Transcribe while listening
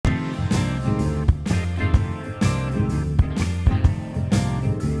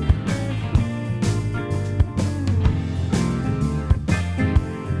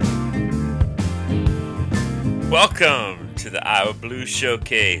Welcome to the Iowa Blues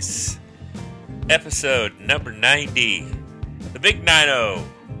Showcase, episode number 90, the Big 90.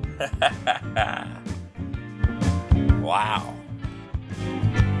 Wow.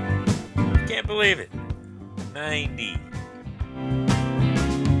 Can't believe it. 90.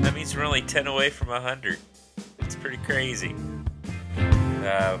 That means we're only 10 away from 100. It's pretty crazy.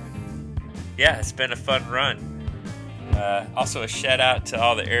 Yeah, it's been a fun run. Also a shout out to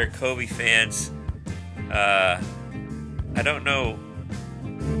all the Eric Covey fans. I don't know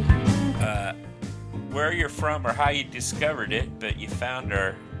where you're from or how you discovered it, but you found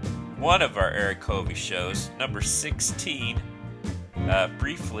one of our Eric Covey shows, number 16.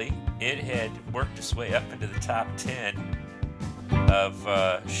 Briefly, it had worked its way up into the top 10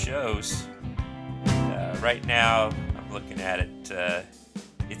 of shows. Right now, I'm looking at it,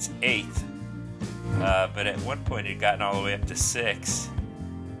 it's 8th, but at one point it had gotten all the way up to 6.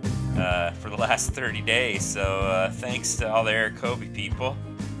 For the last 30 days. So thanks to all the Eric Covey people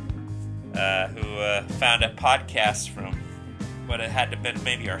who found a podcast from what it had to have been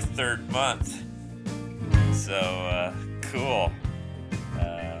maybe our 3rd month. So cool.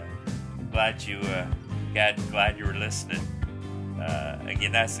 Glad you were listening.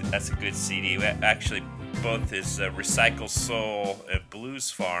 Again, that's a good CD. Actually, both his Recycle Soul and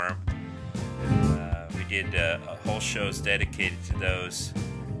Blues Farm. We did whole shows dedicated to those.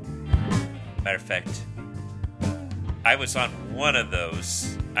 Matter of fact, I was on one of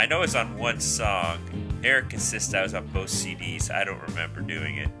those. I know it's on one song. Eric insists I was on both CDs. I don't remember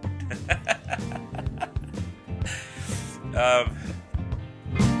doing it.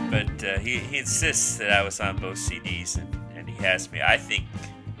 But he insists that I was on both CDs, and he has me. I think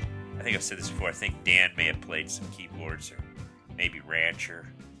I've said this before. I think Dan may have played some keyboards, or maybe Rancher.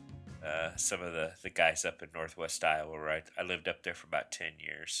 Some of the guys up in Northwest Iowa, where I lived up there for about 10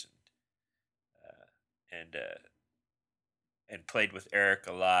 years. And played with Eric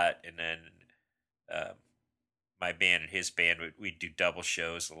a lot, and then my band and his band, we'd do double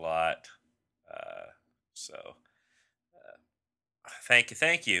shows a lot. So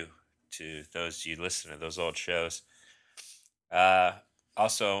thank you to those of you listening to those old shows.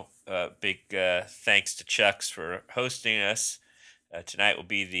 Also, big thanks to Chuck's for hosting us. Tonight will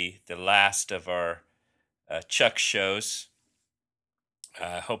be the last of our Chuck shows.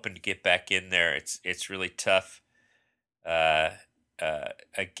 Hoping to get back in there. It's really tough a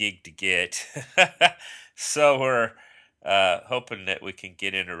gig to get. So we're hoping that we can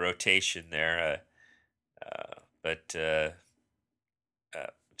get in a rotation there. But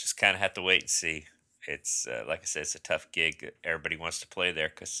just kind of have to wait and see. It's like I said, it's a tough gig. Everybody wants to play there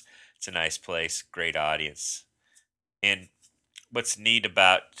because it's a nice place, great audience. And what's neat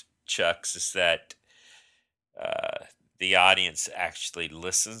about Chuck's is that the audience actually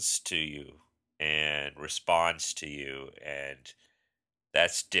listens to you and responds to you, and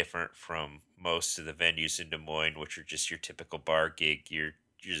that's different from most of the venues in Des Moines, which are just your typical bar gig. You're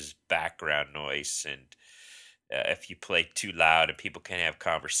just background noise, and if you play too loud and people can't have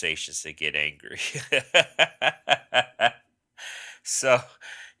conversations, they get angry. So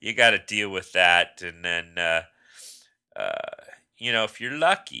you got to deal with that, and then if you're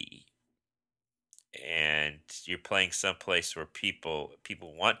lucky and you're playing someplace where people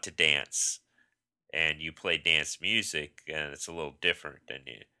want to dance, and you play dance music, and it's a little different than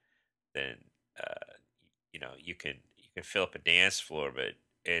you can fill up a dance floor, but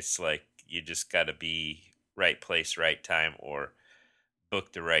it's like you just got to be right place, right time, or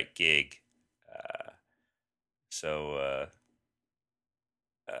book the right gig.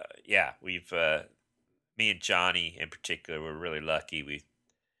 Yeah, we've me and Johnny in particular, we're really lucky. We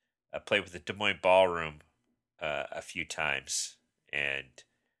played with the Des Moines Ballroom a few times, and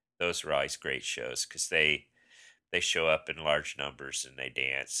those are always great shows because they show up in large numbers and they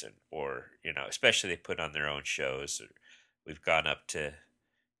dance, or especially they put on their own shows. We've gone up to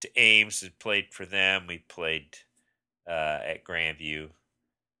Ames and played for them. We played at Grandview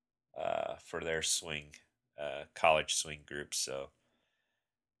for their swing college swing group. So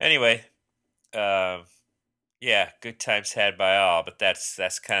anyway, yeah, good times had by all, but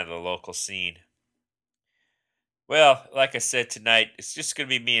that's kind of the local scene. Well, like I said, tonight it's just going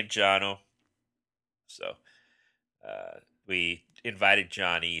to be me and Jono. So we invited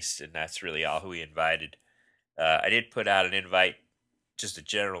John East, and that's really all who we invited. I did put out an invite, just a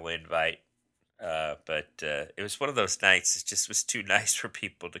general invite, but it was one of those nights. It just was too nice for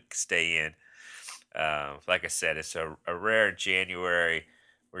people to stay in. Like I said, it's a rare January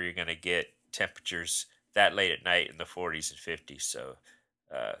where you're going to get temperatures that late at night in the 40s and 50s. So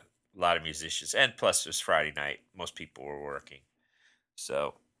a lot of musicians, and plus it was Friday night. Most people were working.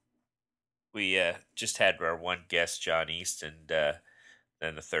 So We just had our one guest, John East, and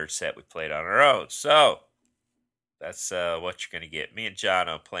then the third set we played on our own. So that's what you're going to get. Me and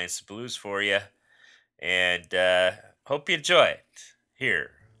Jono playing some blues for you, and hope you enjoy it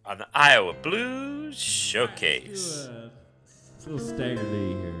here on the Iowa Blues Showcase. Still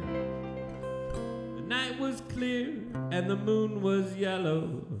staggerly here. The night was clear and the moon was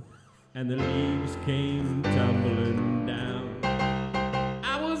yellow, and the leaves came tumbling down.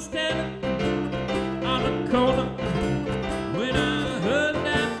 I was standing on the corner when I heard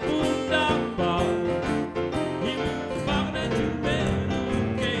that bulldog bark. He was barking at two men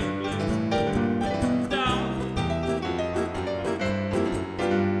who came in the dark.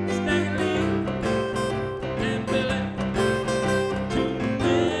 Staggerly and Billy, two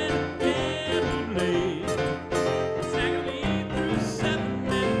men in cabriolet. Staggerly through seven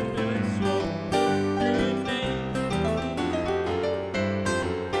and Billy swore through his name.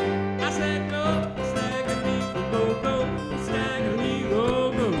 I said go, staggerly, go, go, staggerly, go,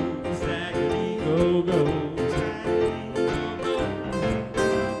 go, staggerly, go, go, staggerly, go,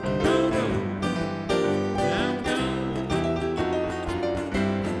 go, go, go, I'm gone.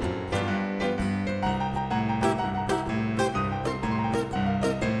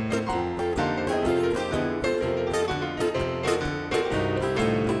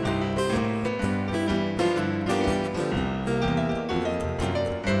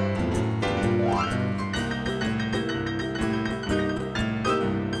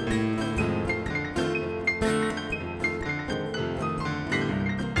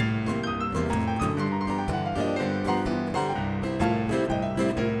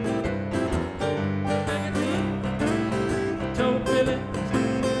 Told Billy,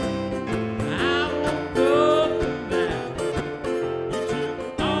 I won't go for that. You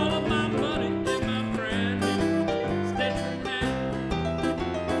took all of my money and my brand new Stetson hat.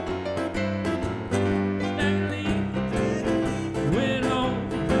 Staggerly went home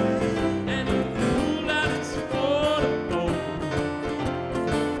and he pulled out his 44.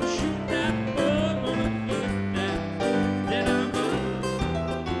 Shoot that boy, gonna get that dynamite.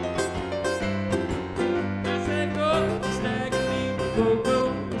 I said go, staggerly, go, go,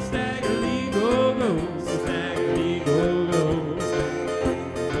 staggerly, go, go, staggerly, go, go, staggerly,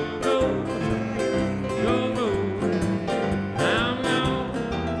 go, go, go, I'm gone.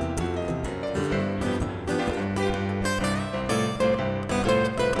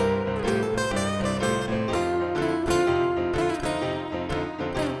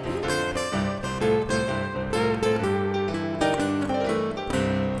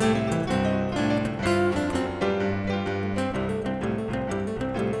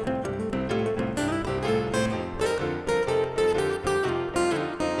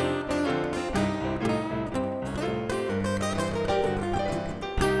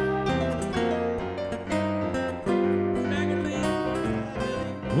 Staggerly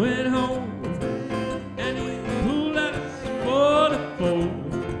went home and he pulled out his 44.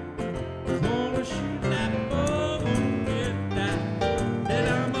 Was gonna shoot that boy, gonna get that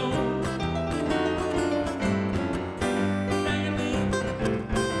dynamite. Staggerly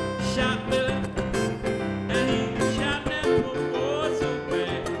shot Billy and he shot that poor boy so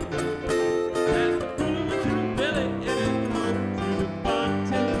bad that the bullet went through Billy and it went through the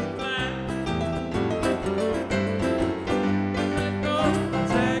bartender's glass.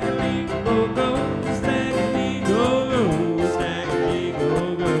 Staggerly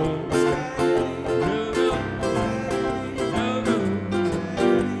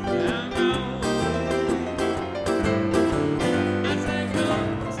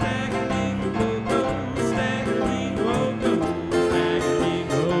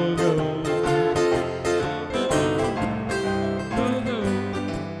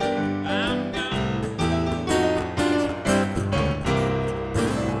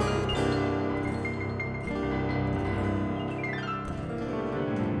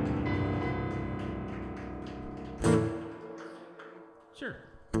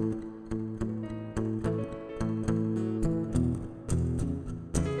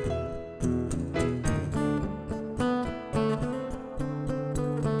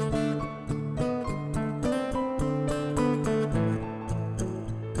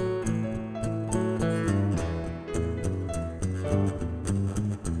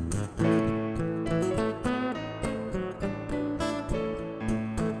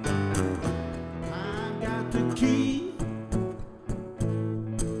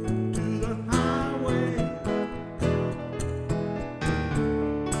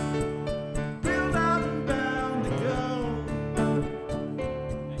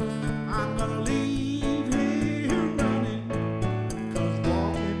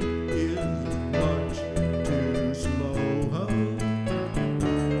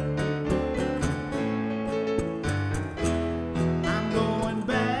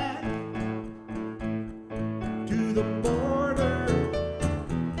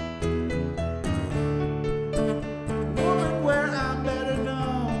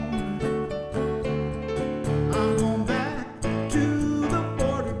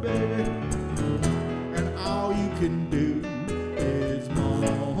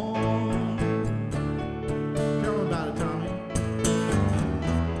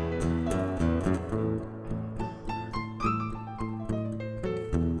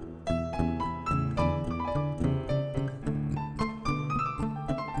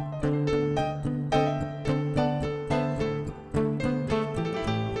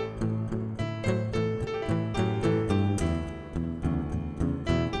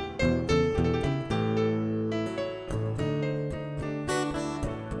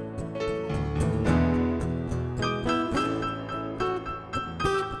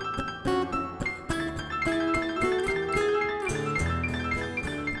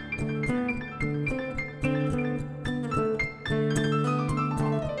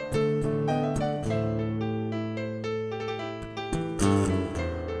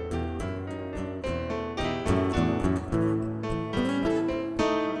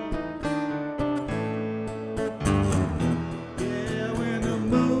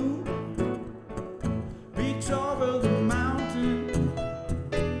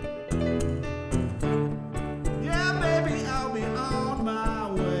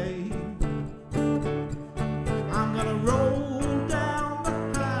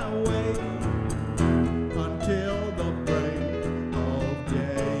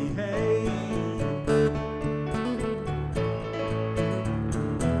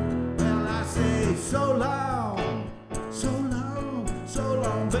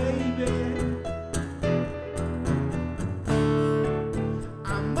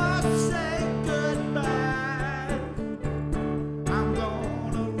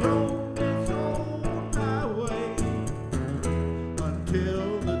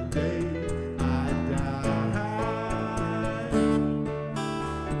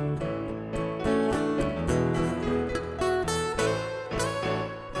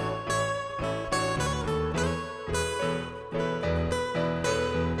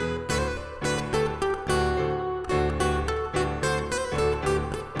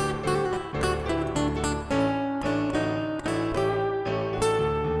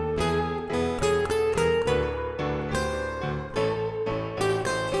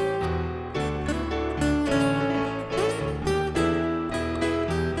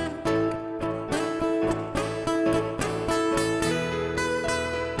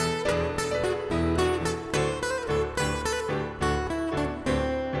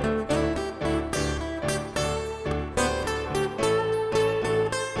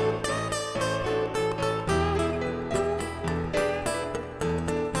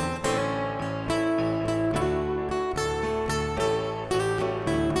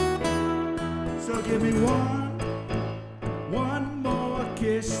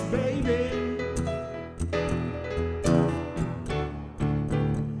kiss, baby.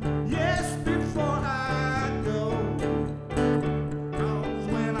 Yes, before I go, 'cause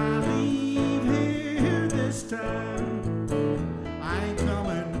when I leave here this time, I ain't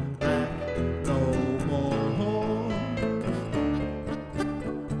coming back no more.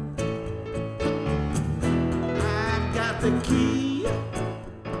 I've got the key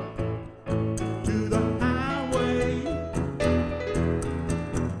to the highway,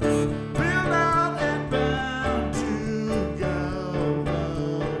 built out and bound to go.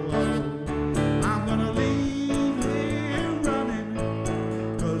 I'm gonna leave here running,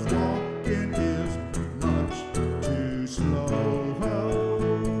 'cause walking is much too slow.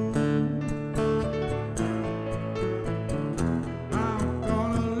 I'm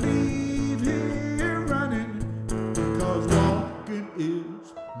gonna leave here running, 'cause walking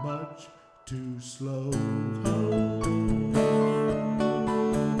is much too slow.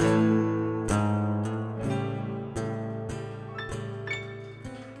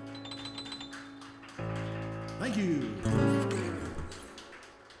 Thank you.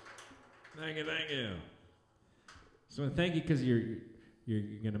 Thank you. So thank you because you're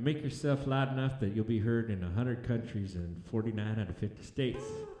going to make yourself loud enough that you'll be heard in 100 countries and 49 out of 50 states.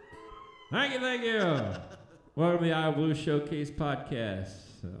 Thank you. Welcome to the Iowa Blues Showcase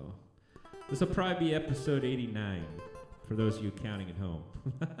podcast. So this will probably be episode 89 for those of you counting at home.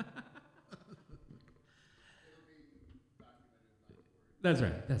 That's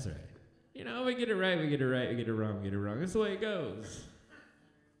right. You know, we get it right, we get it right, we get it wrong, we get it wrong. That's the way it goes.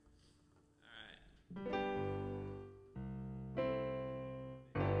 All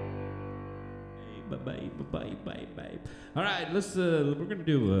right. Bye. All right, let's. We're gonna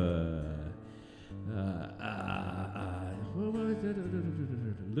do.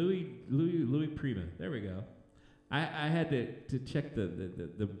 Louis Prima. There we go. I had to check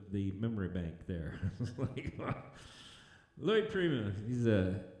the memory bank there. Like, Louis Prima. He's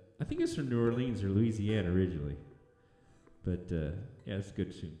I think he's from New Orleans or Louisiana originally, but yeah, it's a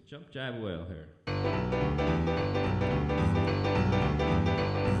good tune. Jump jive well here.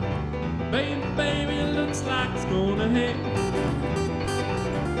 Baby, looks like it's gonna hit.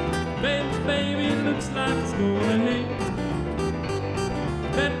 Baby, looks like it's gonna hit.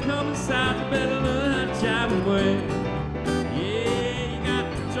 Better come inside, better learn how to jive away. Yeah, you got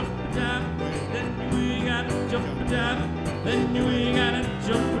to jump and jive, then you ain't got to jump and jive, then you ain't got to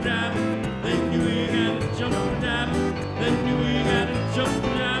jump and jive, then you ain't got to jump and jive, then you ain't got to jump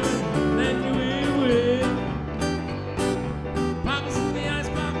and jive, then you ain't with. Papa's in the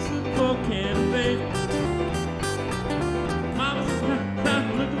icebox looking for candy. Mama's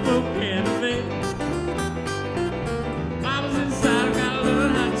looking for candy. Mama's inside, I gotta learn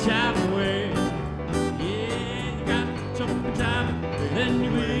how to jive away. Yeah, you gotta jump and jive, then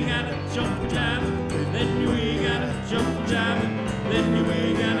you ain't gotta jump and jive, then you ain't gotta jump and jive, then you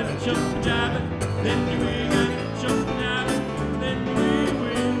ain't gotta jump and jive, then you ain't gotta jump and jive, then you ain't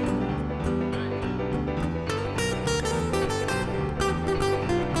with.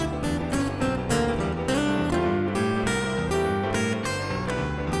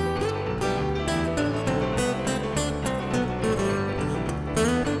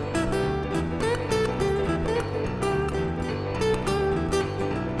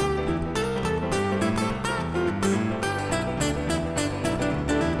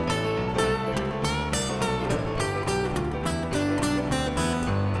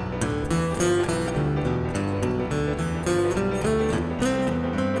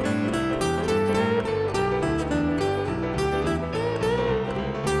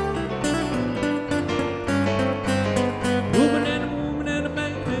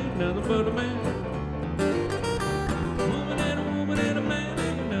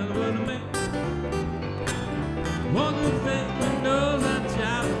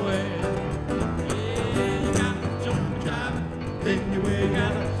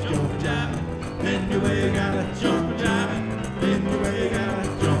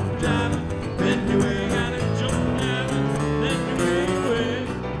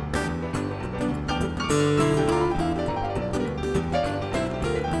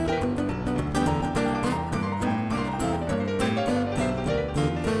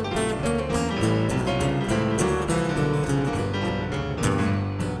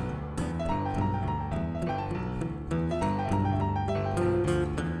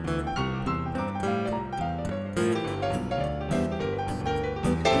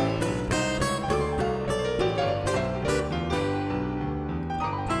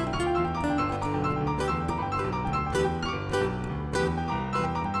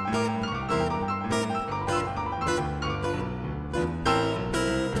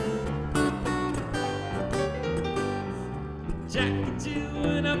 Jack and Jill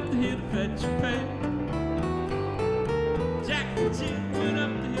went up the hill to fetch your pay. Jack and Jill went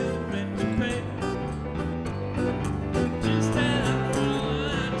up the hill to fetch your pay. Just stand up for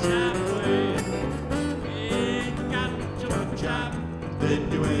a job away. Yeah, you got a jump job. Then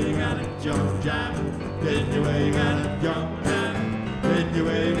you ain't got a jump job. Then you ain't got a jump job. Then you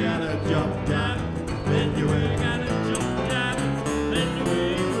ain't got a jump job. Then you ain't got a jump job. Then you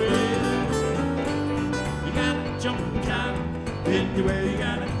ain't real. You got a jump job. Then you ain't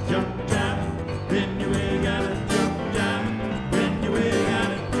got a jump job. Then you ain't got a jump job. Then you ain't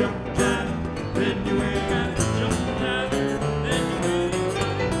got a jump job. Then you ain't got a jump job. Then you ain't.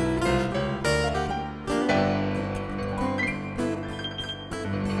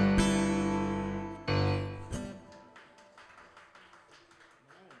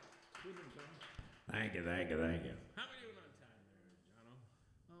 Thank you, thank you, thank you. How are we doing on time there, Jono?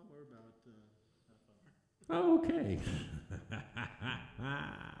 Oh, we're about half hour. Oh, okay.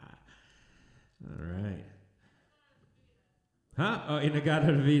 All right. Huh? Oh,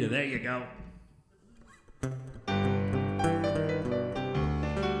 Inagata Vita. There you go.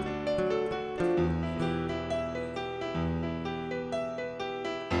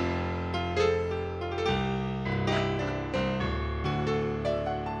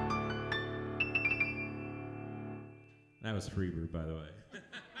 That was Freebird, by the way.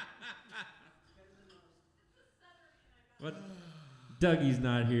 What? Dougie's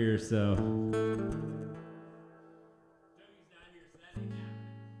not here, so. Dougie's not here, so that ain't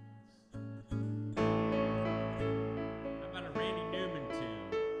happening. How about a Randy Newman tune?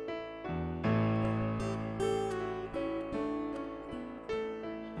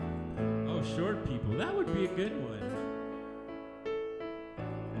 Oh, Short People. That would be a good one.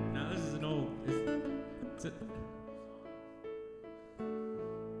 Now, this is an old. It's a,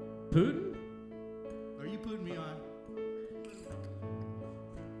 Putin? Are you putting me on?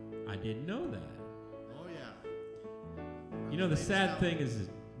 I didn't know that. Oh, yeah. You know, the sad thing is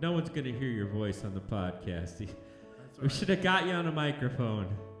no one's going to hear your voice on the podcast. That's We should have got you on a microphone.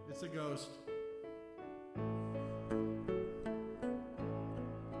 It's a ghost.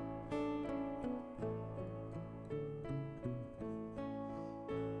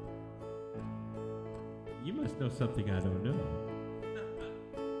 You must know something I don't know.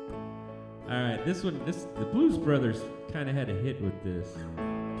 All right, the Blues Brothers kind of had a hit with this.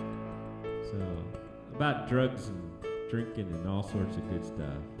 So, about drugs and drinking and all sorts of good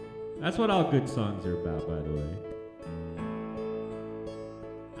stuff. That's what all good songs are about, by the way.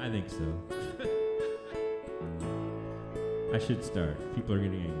 I think so. I should start. People are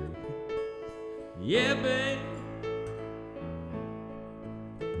getting angry. Yeah, babe.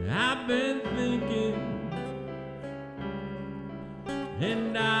 I've been thinking,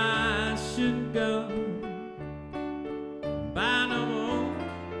 and I should go by no more.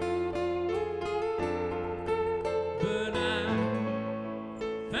 But I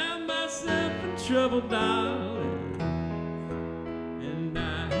found myself in trouble, darling, and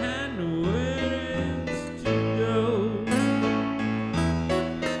I had nowhere else to go.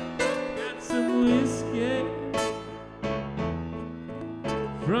 Got some whiskey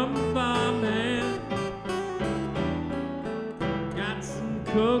from a barman. Got some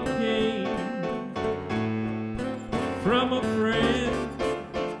cocaine from a friend.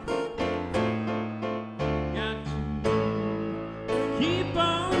 Got to keep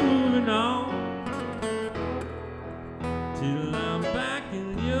on moving on till I'm back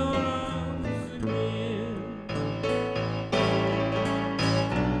in your arms again.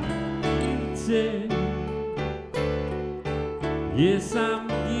 Guilty. Yes, I'm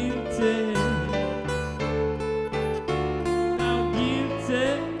guilty. I'm guilty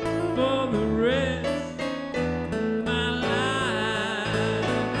for the rest of my life.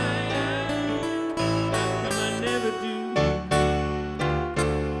 How come I never do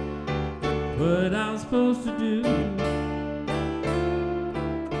what I'm supposed to do?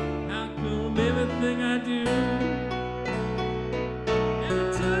 How come everything I do never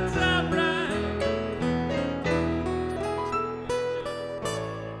turns out right?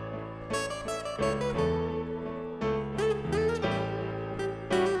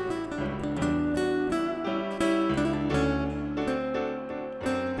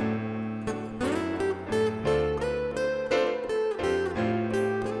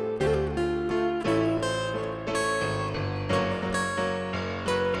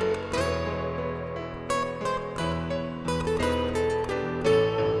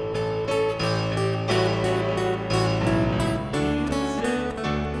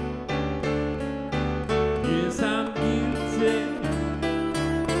 Yes, I'm guilty.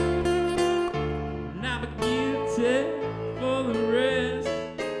 And I'm guilty for the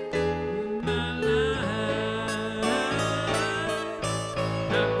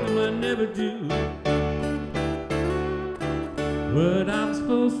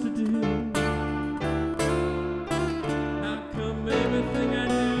supposed to do? How come everything I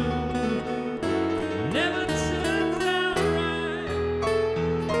do never turns out right?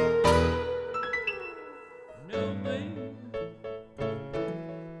 No, baby,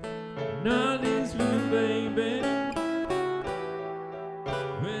 not this with me, baby.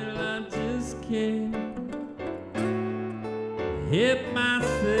 Well, I just can't help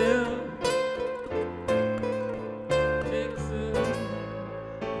myself. Takes a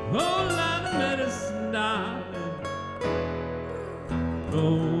whole lot of medicine, darling,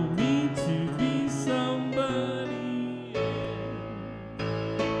 for me to be somebody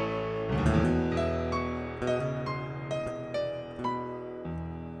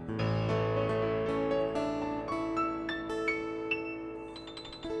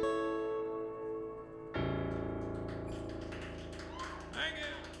Thank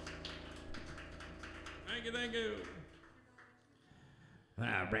you. Thank you, thank you.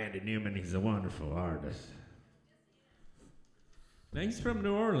 Randy Newman, he's a wonderful artist. Now, he's from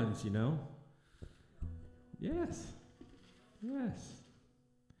New Orleans, you know. Yes. Yes.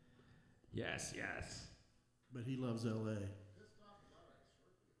 Yes, yes. But he loves L.A.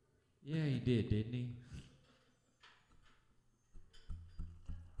 Yeah, he did, didn't he?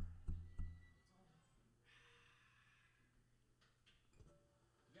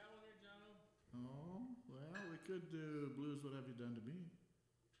 Oh, well, we could do Blues, What Have You Done to Me?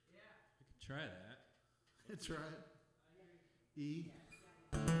 We could try that. That's right. E.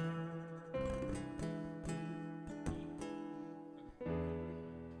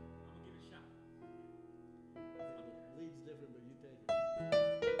 Lead's different, but you take it.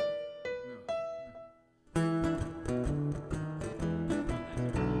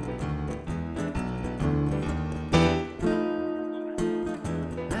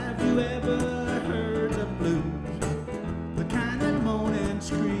 Have you ever heard the blues? The kind that moan and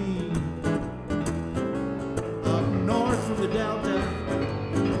scream up north from the Delta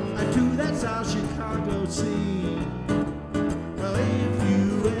to that South Chicago scene. Well, if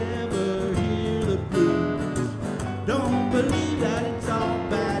you ever hear the blues, don't believe that it's all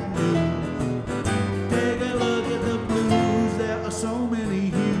bad news. Take a look at the blues, there are so many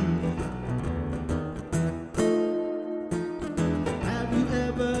hues. Have you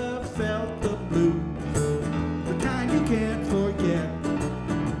ever felt the blues, the kind you can't forget?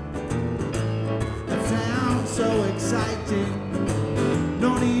 That sounds so exciting,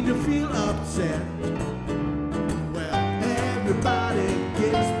 no need to feel upset. Well, everybody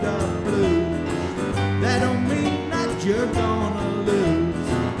gets the blues, that don't mean that you're gonna lose.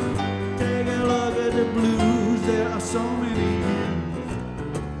 Take a look at the blues, there are so many hues.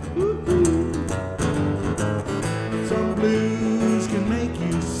 Woo-hoo. Some blues can make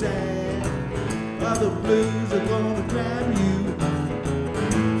you sad, other blues are gonna grab you.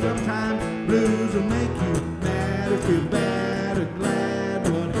 Sometimes blues will make you mad or feel bad or glad,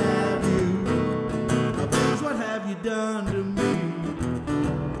 what have you. Now, blues, what have you done to me?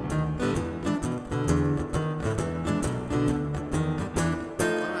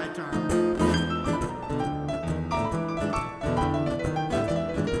 All right, Tom.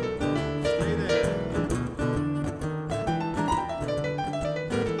 Stay there.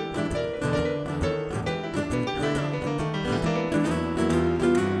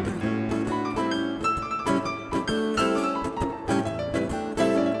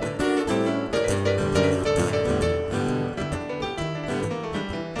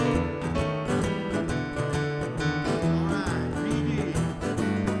 All right, BB.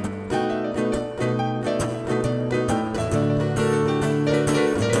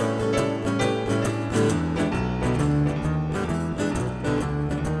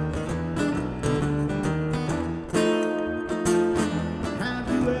 Have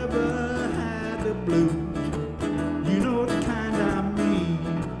you ever had the blues? You know the kind I mean.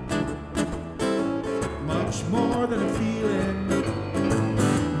 Much more than a feeling.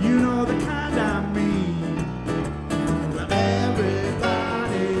 You know the kind I mean. Well,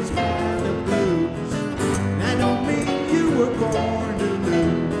 everybody's had the blues. That don't mean you were born to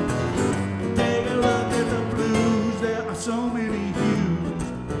lose. Take a look at the blues. There are so many hues.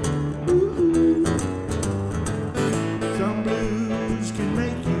 Ooh. Some blues can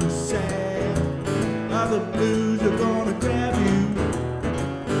make you sad, other blues are gonna grab you.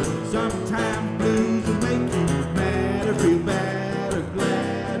 Sometimes blues will make you mad or feel bad or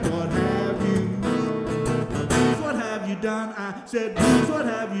glad, what have you. Blues, what have you done? I said, blues, what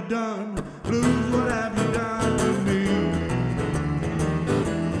have you done? Blues, what have you done to me?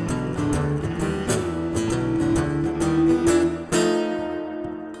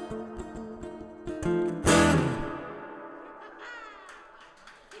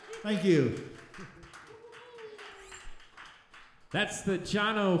 Thank you. That's the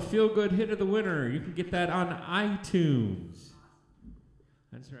Jono Feel Good Hit of the Winter. You can get that on iTunes.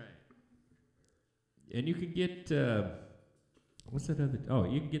 That's right. And you can get, what's that other? Oh,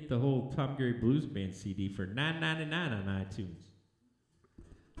 you can get the whole Tom Gary Blues Band CD for $9.99 on iTunes.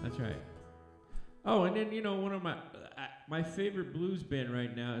 That's right. Oh, and then, you know, one of my favorite blues band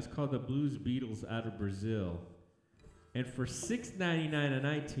right now is called the Blues Beatles out of Brazil. And for $6.99 on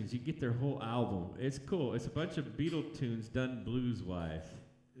iTunes, you get their whole album. It's cool. It's a bunch of Beatle tunes done blues-wise.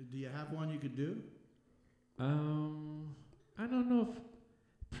 Do you have one you could do? I don't know if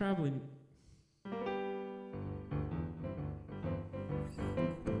probably.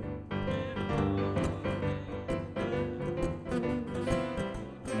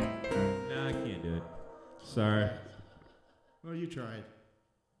 No, I can't do it. Sorry. Well, you tried.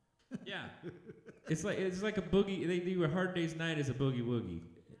 Yeah. It's like a boogie. They do a Hard Day's Night as a boogie woogie.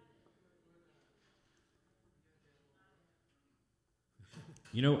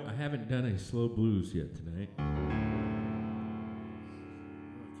 You know, I haven't done a slow blues yet tonight. Oh,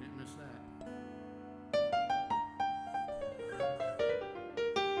 can't miss that.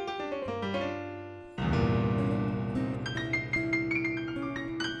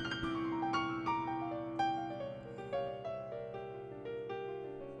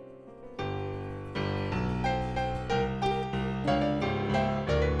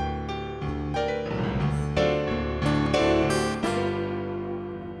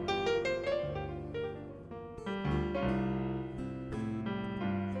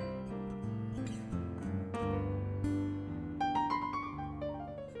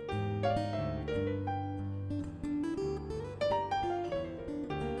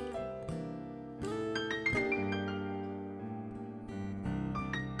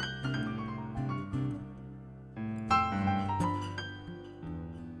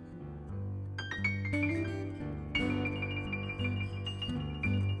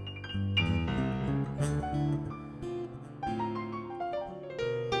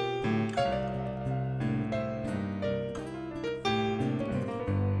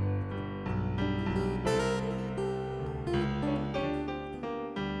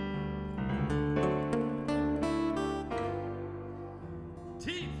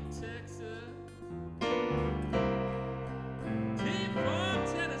 T for Texas, T for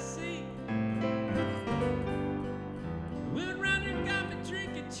Tennessee. Went around and got me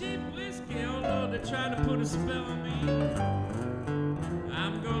drinking cheap whiskey. Oh Lord, they're trying to put a spell on me.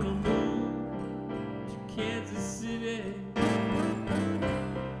 I'm gonna move to Kansas City.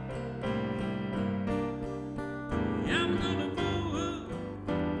 I'm gonna move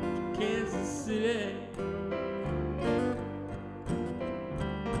to Kansas City.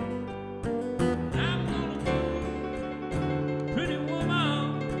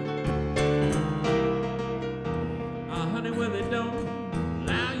 Where they don't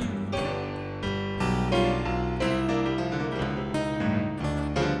allow you.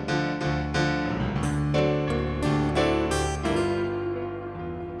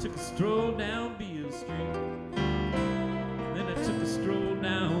 Took a stroll down Beale Street, then I took a stroll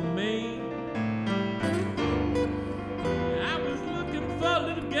down Main. I was looking for a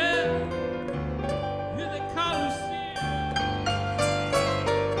little girl who they call Lucille,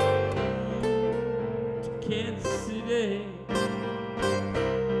 to Kansas City.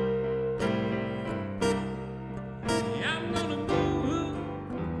 I'm gonna move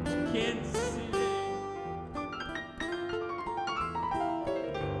to Kansas City.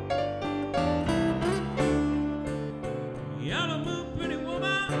 I'm gonna move, pretty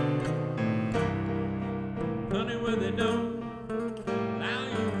woman.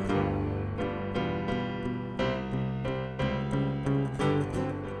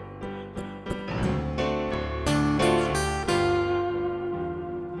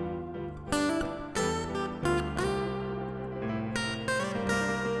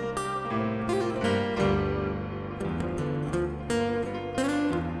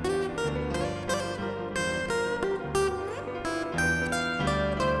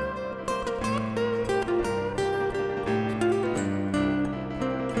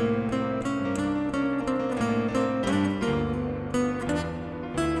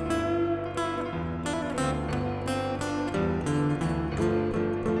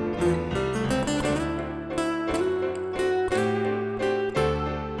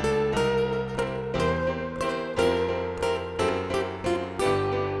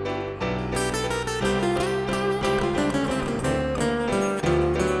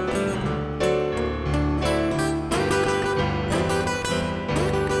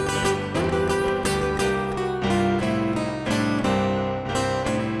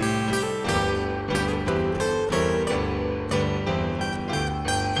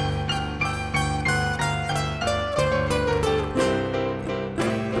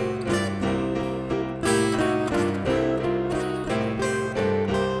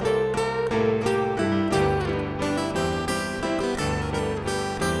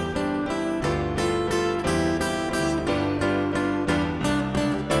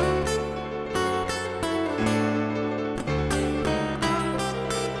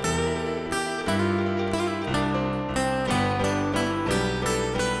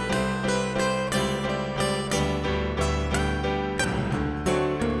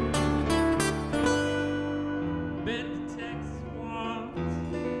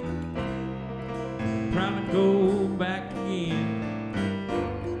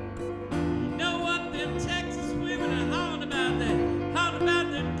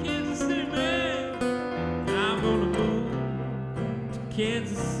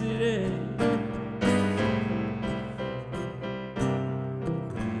 City.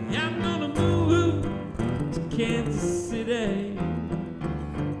 I'm gonna move to Kansas City.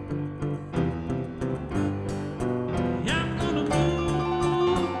 I'm gonna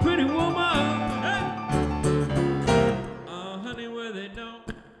move, pretty woman. Hey. Oh, honey, where they don't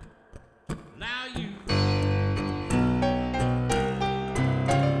allow you.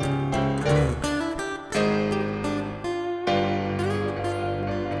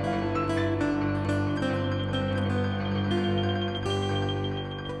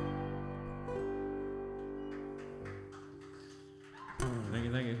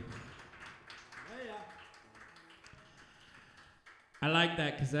 Thank you. I like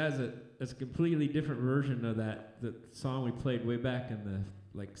that because that's a completely different version of the song we played way back in the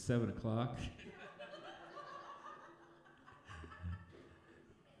 7 o'clock.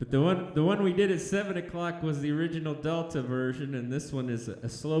 But the one we did at 7 o'clock was the original Delta version, and this one is a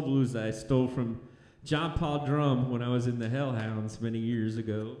slow blues I stole from John Paul Drum when I was in the Hellhounds many years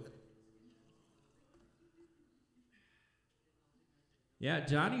ago. Yeah,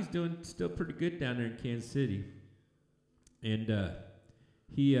 Johnny's doing still pretty good down there in Kansas City. And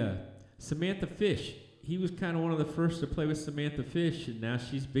Samantha Fish, he was kind of one of the first to play with Samantha Fish, and now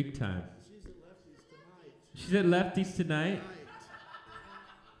she's big time. She's at Lefty's tonight. She's at Lefty's tonight?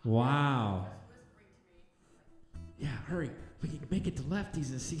 Wow. Yeah, hurry. We can make it to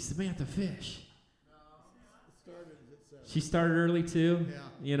Lefty's and see Samantha Fish. She started early too? Yeah.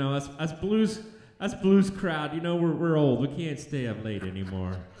 You know, us blues crowd, you know, we're old. We can't stay up late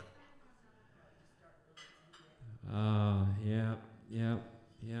anymore. Yeah. How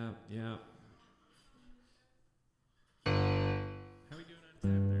we doing on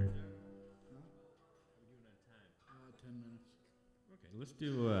time there, Joe? How we doing on time? 10 minutes. Okay,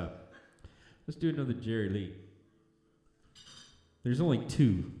 let's do another Jerry Lee. There's only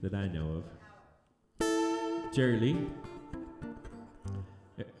two that I know of. Jerry Lee.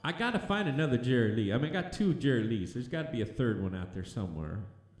 I gotta find another Jerry Lee. I mean, I got two Jerry Lees. There's got to be a third one out there somewhere.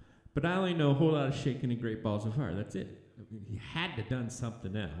 But I only know a whole lot of Shaking and Great Balls of Fire. That's it. I mean, he had to done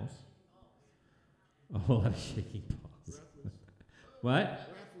something else. A whole lot of Shaking Balls. What?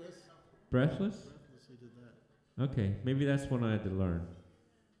 Breathless. Breathless? Breathless, he did that. Okay, maybe that's one I had to learn.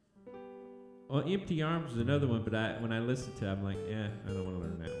 Well, Empty Arms is another one, but when I listen to it, I'm like, I don't want to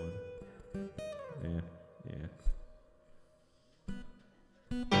learn that one. Yeah.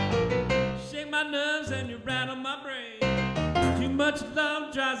 Shake my nerves and you rattle my brain. Too much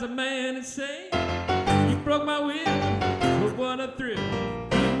love drives a man insane. You broke my will, but what a thrill.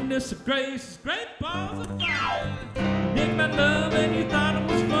 Goodness gracious, great balls of fire. You take my love and you thought it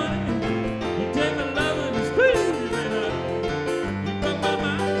was funny. You take my love and you squeeze it up. You broke my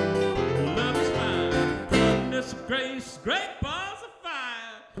mind, love is fine. Goodness gracious, great balls of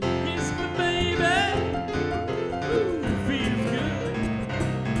fire. Kiss me, baby. Ooh, feels good.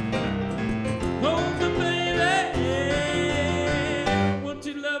 Hold me, baby. Yeah. Won't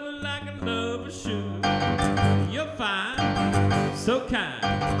you love me like a lover should? You're fine, so kind.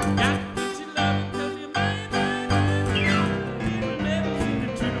 Got to get you loving 'cause you're mine. You never seen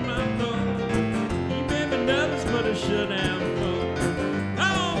the truth of my thought. You made me nervous, but I shut down phone.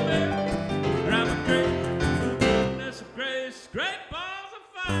 Oh, baby, drive me crazy. That's a great balls of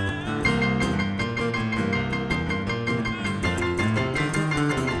fire.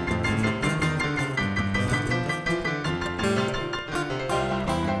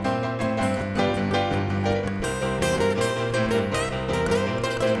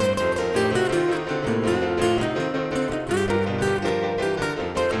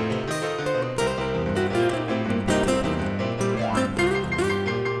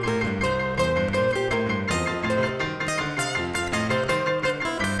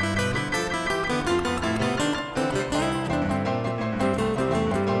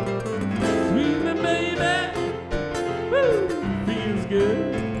 Sweet me, baby. Woo, feels good.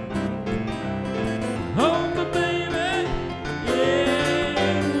 Hold me, baby.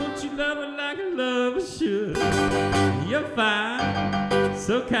 Yeah, won't you love me like a lover should? You're fine,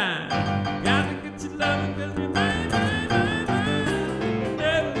 so kind. Gotta get you loving 'cause you're mine.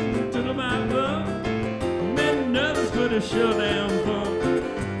 Never to my love. Made me nervous for the showdown phone.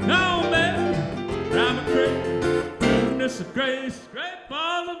 No, baby, drive me crazy. Goodness gracious, great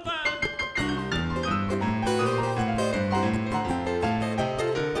balls of fire.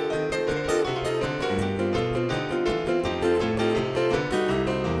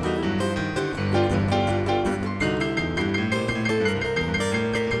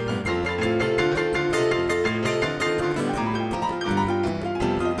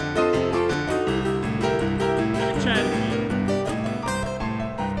 Let me try it again.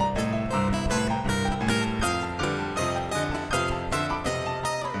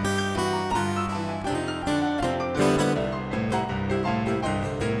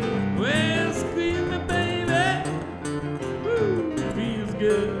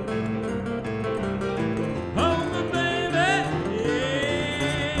 Oh, my baby,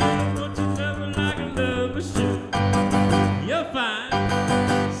 yeah, won't you love me like a lover should? You're fine,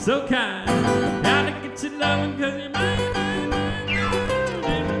 so kind. Gotta get you loving 'cause you're mine.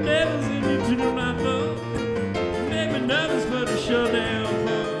 Different devils in you to my phone. Make me nervous for the showdown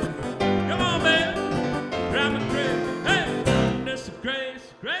fun. Come on, baby, drive me crazy. Hey, goodness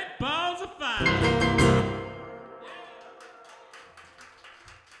grace, great balls of fire.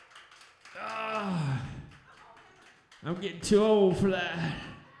 Ah, I'm getting too old for that.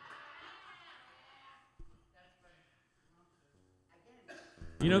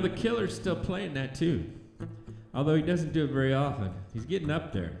 You know, the Killer's still playing that too. Although he doesn't do it very often. He's getting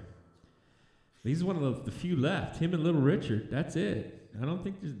up there. He's one of the few left. Him and Little Richard, that's it. I don't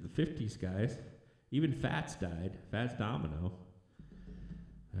think there's the 50s guys. Even Fats died. Fats Domino.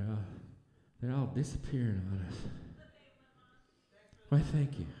 They're all disappearing on us. Why,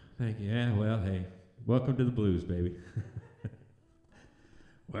 thank you. Thank you. Yeah, well, hey. Welcome to the blues, baby.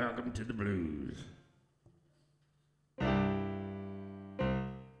 Welcome to the blues.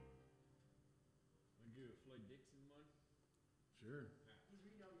 Sure.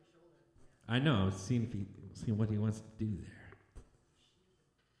 I know. I was seeing what he wants to do there.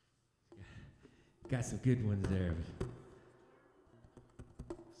 Got some good ones there.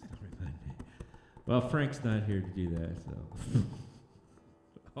 Well, Frank's not here to do that, so.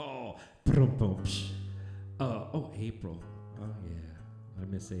 Oh, April. Oh yeah, I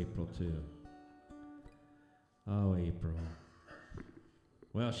miss April too. Oh, April.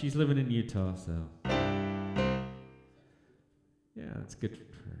 Well, she's living in Utah, so. Yeah, that's good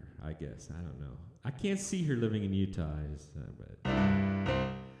for her, I guess. I don't know. I can't see her living in Utah, but.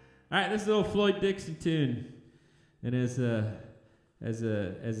 All right, this is an old Floyd Dixon tune, and as John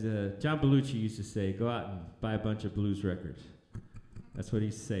Belushi used to say, go out and buy a bunch of blues records. That's what he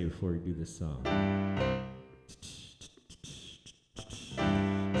used to say before he do this song.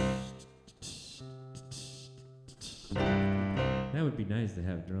 That would be nice to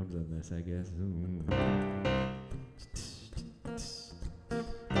have drums on this, I guess.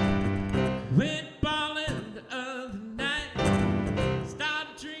 Went ballin' the other night,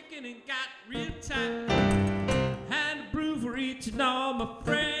 started drinking and got real tight. Had a brew for each and all my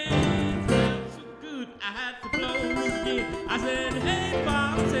friends. Felt so good I had to blow again. I said, hey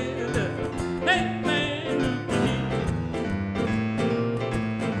bartender, hey man, look at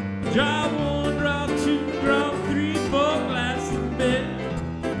here. Draw one, draw two, draw three, 4 glasses of beer.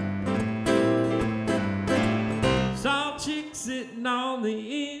 Saw a chick sitting on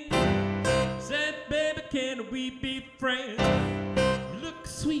the end. Said, baby, can we be friends? You look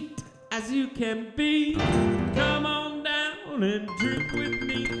sweet as you can be. Come on down and drink with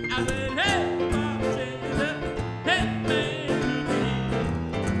me. I said, hey, bartender, hey, man, look at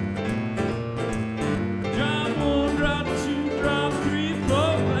here. Draw one, draw two, draw three, 4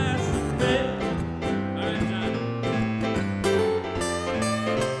 glasses of beer. All right, Johnny.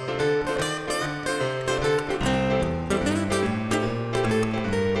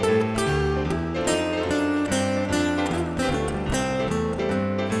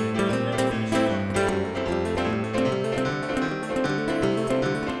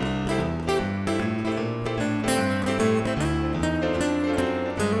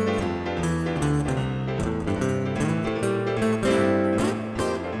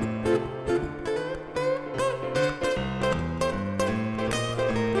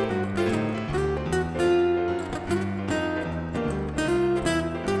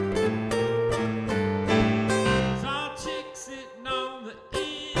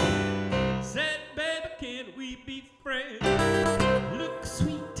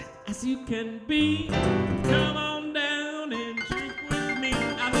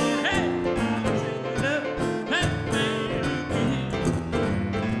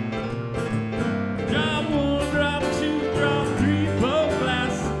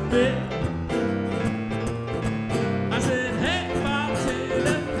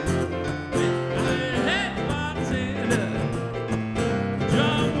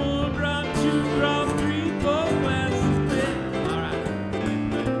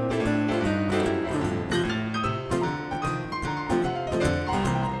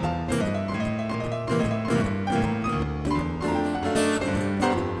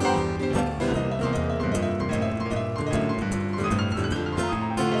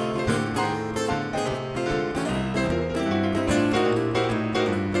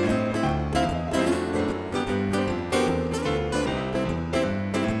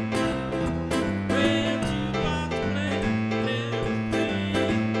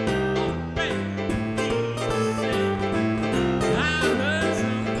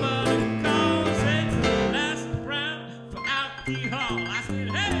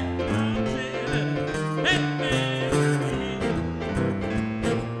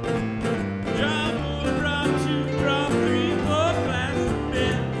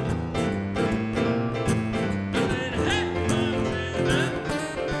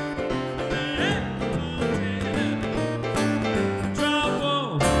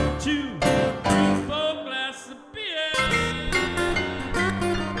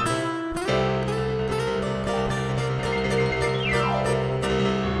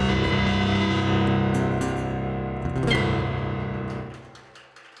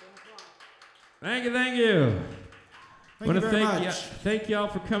 Thank you, thank you. Thank you very much. Thank y'all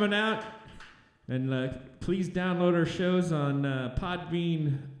for coming out. And please download our shows on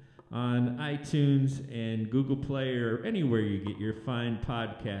Podbean, on iTunes, and Google Play, or anywhere you get your fine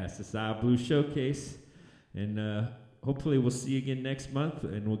podcasts. It's Iowa Blues Showcase. And hopefully we'll see you again next month,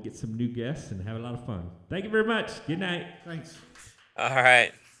 and we'll get some new guests and have a lot of fun. Thank you very much. Good night. Thanks. All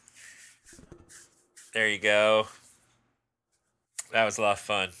right. There you go. That was a lot of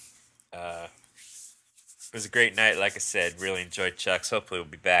fun. It was a great night, like I said. Really enjoyed Chuck's. Hopefully we'll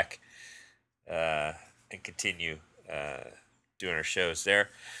be back and continue doing our shows there.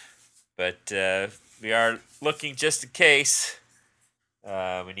 But we are looking just in case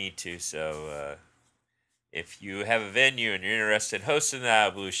we need to. So if you have a venue and you're interested in hosting the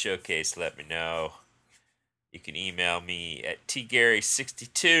Iowa Blues Showcase, let me know. You can email me at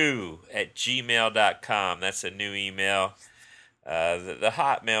tgary62@gmail.com. That's a new email. The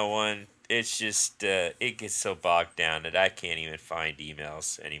Hotmail one, it's just, it gets so bogged down that I can't even find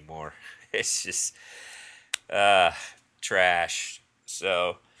emails anymore. It's just trash.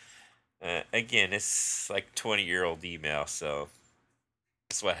 So, again, it's like 20-year-old email, so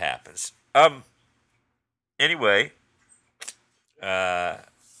that's what happens. Anyway, I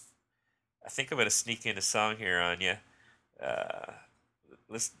think I'm going to sneak in a song here on you.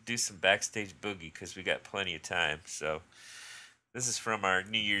 Let's do some Backstage Boogie because we got plenty of time. So this is from our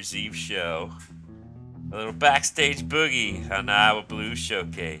New Year's Eve show. A little Backstage Boogie on the Iowa Blues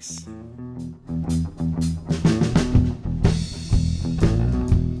Showcase.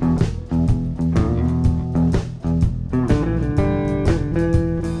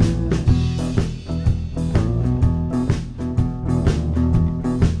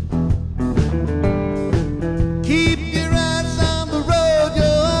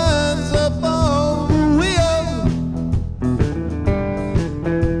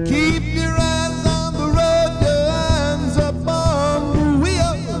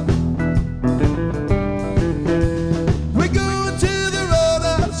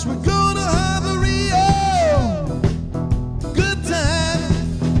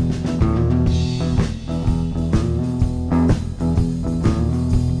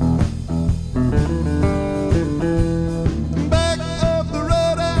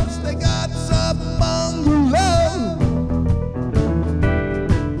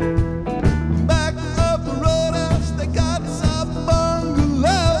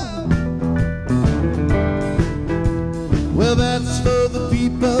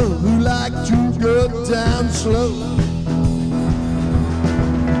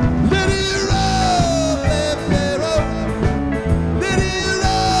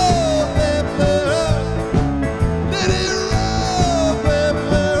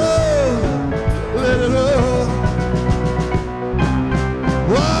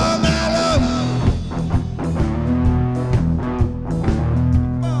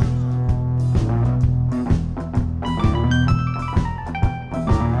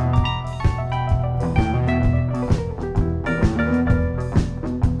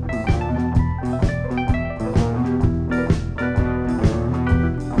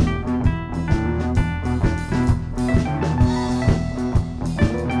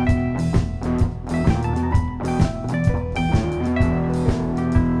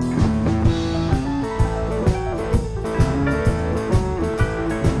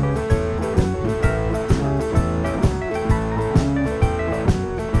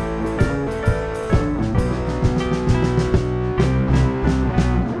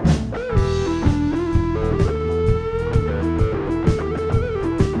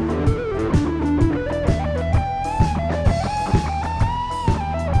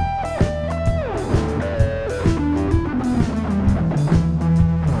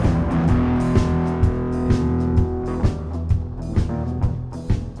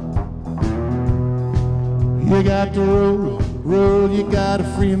 You got to roll, roll, you gotta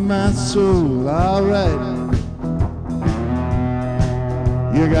free my soul, alright.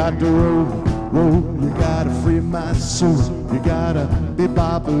 You got to roll, roll, you gotta free my soul. You gotta be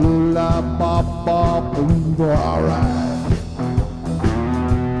bop-a-loo-la, bop-bop-boom, alright.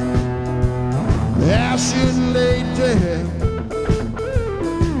 Ashes lady,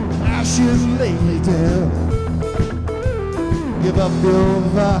 ashes lady, give up your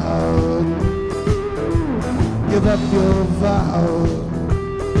vow. Give up your vow.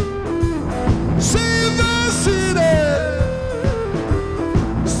 Save the city,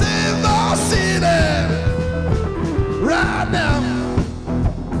 save the city, right now.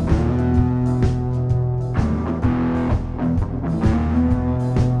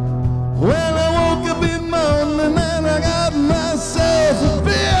 Well, I woke up in the morning and I got myself a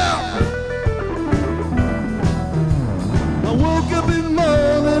beer.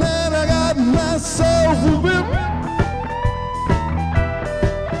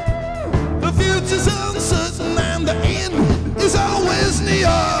 Liddy, oh.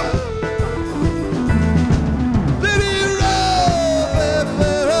 Liddy, roll, baby,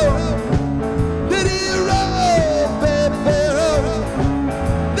 oh. Liddy, roll, baby, oh.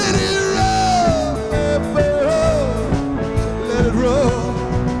 Liddy, roll, baby, oh. Let it roll.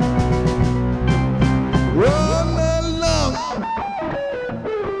 Roll along.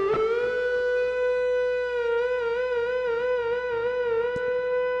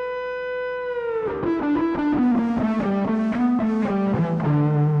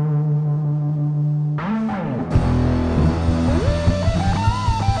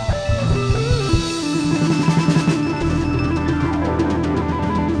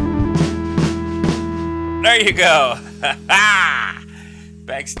 There you go.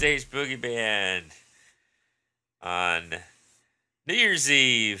 Backstage Boogie Band on New Year's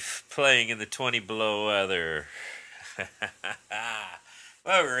Eve, playing in the 20 below weather.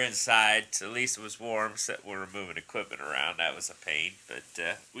 Well, we were inside. At least it was warm, so we were moving equipment around. That was a pain, but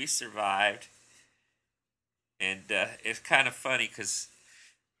we survived. And it's kind of funny because,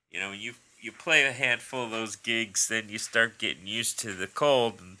 you know, you play a handful of those gigs, then you start getting used to the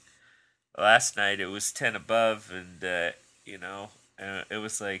cold. And last night it was 10 above, and you know, it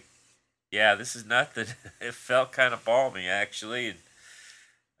was like, yeah, this is nothing. It felt kind of balmy actually,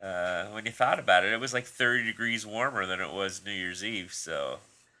 and when you thought about it, it was like 30 degrees warmer than it was New Year's Eve. So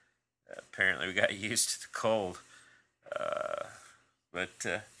apparently we got used to the cold. But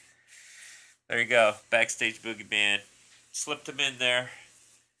there you go, Backstage Boogie Band. Slipped them in there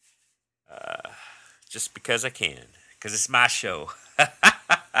just because I can, because it's my show.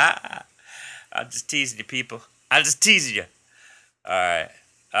 I'm just teasing you, people. I'm just teasing you. All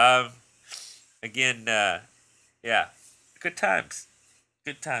right. Again, yeah, good times.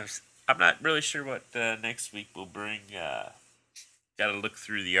 Good times. I'm not really sure what next week will bring. Got to look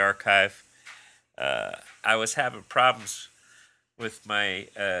through the archive. I was having problems with my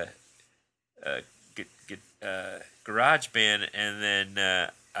garage band, and then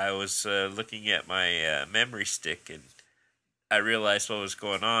I was looking at my memory stick, and I realized what was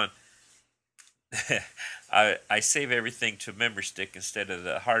going on. I save everything to a memory stick instead of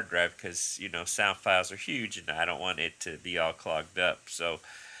the hard drive because, you know, sound files are huge and I don't want it to be all clogged up. So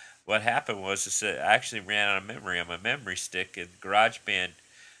what happened was is that I actually ran out of memory on my memory stick, and GarageBand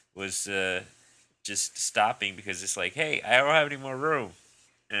was just stopping because it's like, hey, I don't have any more room.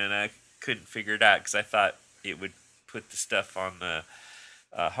 And I couldn't figure it out because I thought it would put the stuff on the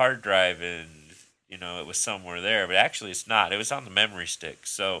hard drive and, you know, it was somewhere there. But actually it's not. It was on the memory stick.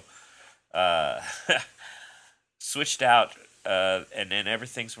 So switched out, and then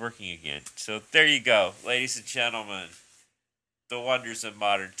everything's working again. So there you go, ladies and gentlemen, the wonders of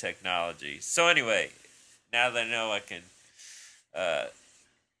modern technology. So anyway, now that I know I can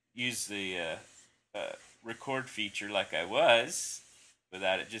use the record feature like I was,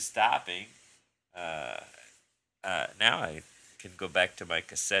 without it just stopping, now I can go back to my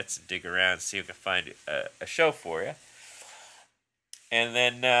cassettes and dig around and see if I can find a show for you. And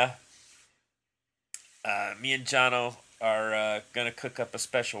then me and Jono are going to cook up a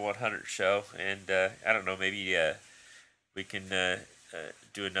special 100 show, and I don't know, maybe we can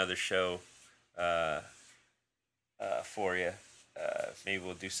do another show for you. Maybe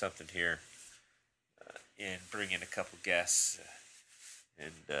we'll do something here and bring in a couple guests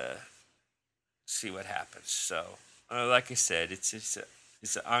and see what happens. So, like I said, it's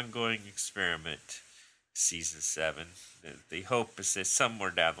an ongoing experiment. Season 7. The hope is that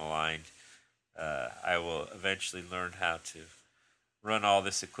somewhere down the line, I will eventually learn how to run all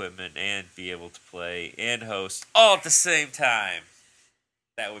this equipment and be able to play and host all at the same time.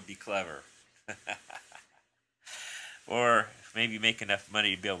 That would be clever. Or maybe make enough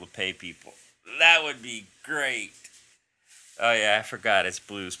money to be able to pay people. That would be great. Oh yeah, I forgot, it's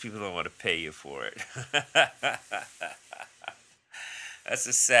blues. People don't want to pay you for it. That's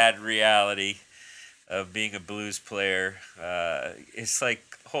a sad reality of being a blues player. It's like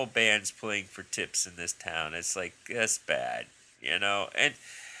whole bands playing for tips in this town. It's like, that's bad, you know. And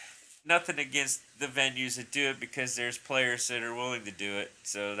nothing against the venues that do it, because there's players that are willing to do it.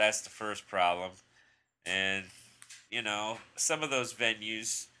 So that's the first problem. And, you know, some of those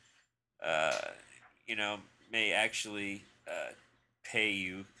venues, you know, may actually pay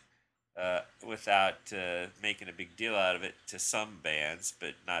you without making a big deal out of it to some bands,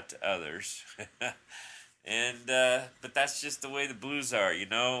 but not to others. And but that's just the way the blues are, you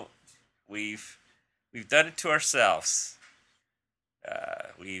know. We've done it to ourselves.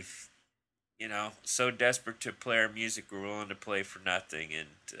 We've, you know, so desperate to play our music, we're willing to play for nothing. And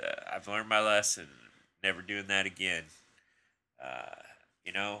I've learned my lesson. Never doing that again.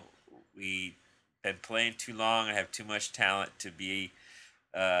 You know, we've been playing too long. I have too much talent to be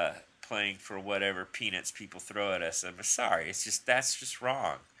playing for whatever peanuts people throw at us. I'm sorry. It's just that's just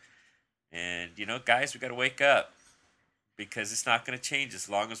wrong. And guys, we got to wake up because it's not going to change as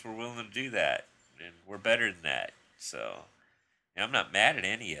long as we're willing to do that, and we're better than that. So, I'm not mad at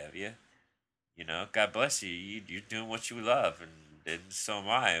any of you. God bless you. You're doing what you love, and so am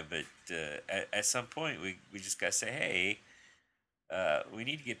I. But at some point, we just got to say, hey, we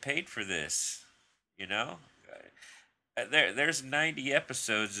need to get paid for this. There's 90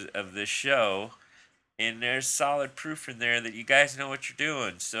 episodes of this show, and there's solid proof in there that you guys know what you're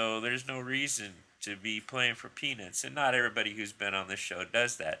doing. So there's no reason to be playing for peanuts. And not everybody who's been on this show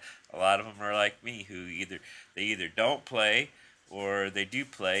does that. A lot of them are like me, who either don't play or they do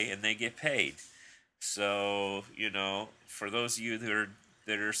play and they get paid. So for those of you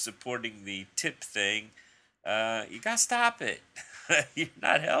that are supporting the tip thing, you gotta stop it. You're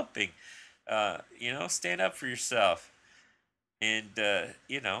not helping. Stand up for yourself. And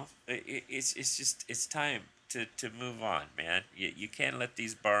it's time to move on, man. You can't let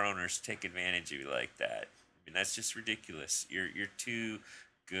these bar owners take advantage of you like that. I mean, that's just ridiculous. You're too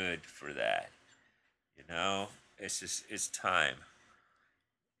good for that. It's time.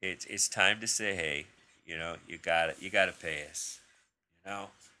 It's time to say, hey, you gotta pay us.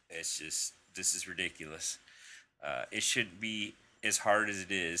 This is ridiculous. It shouldn't be as hard as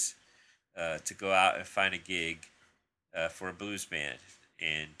it is to go out and find a gig for a blues band.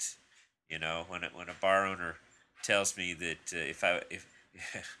 And when a bar owner tells me that if I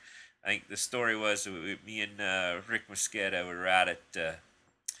think the story was me and Rick Mosqueda were out at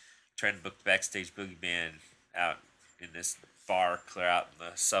trying to book the Backstage Boogie Band out in this bar clear out in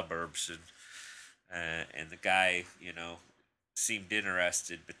the suburbs, and the guy seemed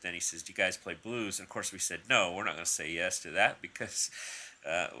interested, but then he says, do you guys play blues? And of course we said no, we're not going to say yes to that because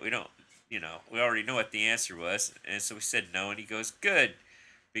we don't, we already know what the answer was. And so we said no, and he goes, good,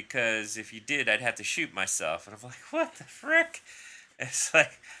 because if you did, I'd have to shoot myself. And I'm like, what the frick? And it's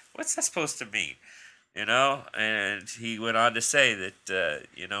like, what's that supposed to mean? And he went on to say that,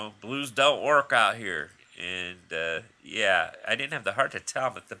 blues don't work out here. And, yeah, I didn't have the heart to tell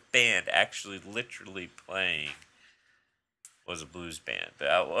him that the band actually literally playing was a blues band. But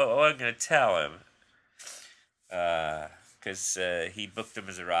I wasn't going to tell him because he booked them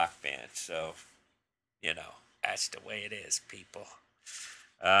as a rock band. So, that's the way it is, people.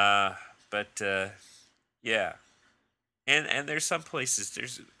 But yeah. And there's some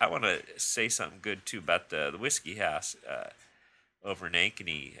places, I want to say something good, too, about the Whiskey House over in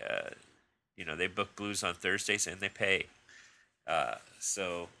Ankeny. They book blues on Thursdays and they pay.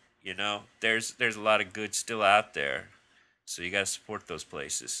 So, there's a lot of good still out there. So you got to support those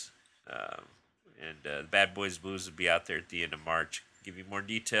places. And the Bad Boys Blues will be out there at the end of March. Give you more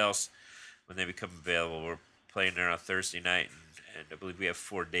details when they become available. We're playing there on Thursday night, and I believe we have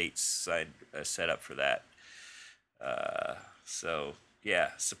 4 dates set up for that. So,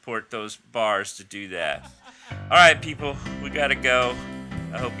 yeah, support those bars to do that. All right, people, we got to go.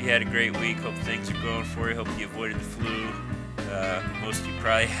 I hope you had a great week. Hope things are going for you. Hope you avoided the flu. Most of you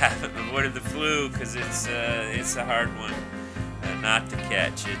probably haven't avoided the flu because it's a hard one not to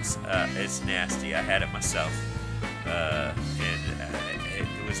catch. It's nasty. I had it myself, and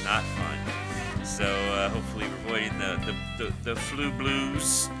it was not fun. So hopefully we're avoiding the flu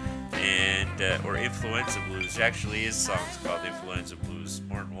blues and or influenza blues. There actually is songs called influenza blues,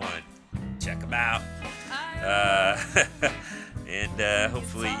 more than one. Check them out. And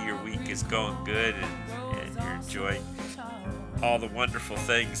hopefully your week is going good and you're enjoying all the wonderful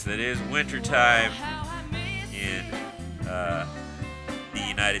things that is wintertime in the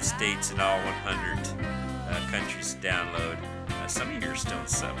United States and all 100 countries to download. Some of you are still in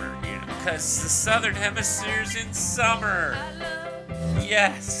summer, because the Southern Hemisphere's in summer.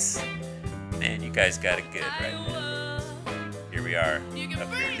 Yes. Man, you guys got it good right now. Here we are. Up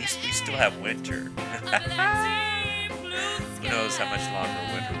here. At least we still have winter. Who knows how much longer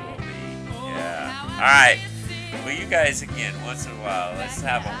winter will be. Yeah. All right. Well, you guys, again, once in a while, let's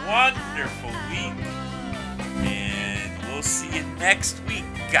have a wonderful week. And we'll see you next week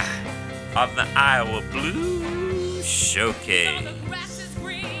on the Iowa Blues Showcase.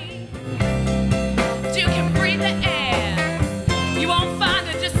 You can breathe the air.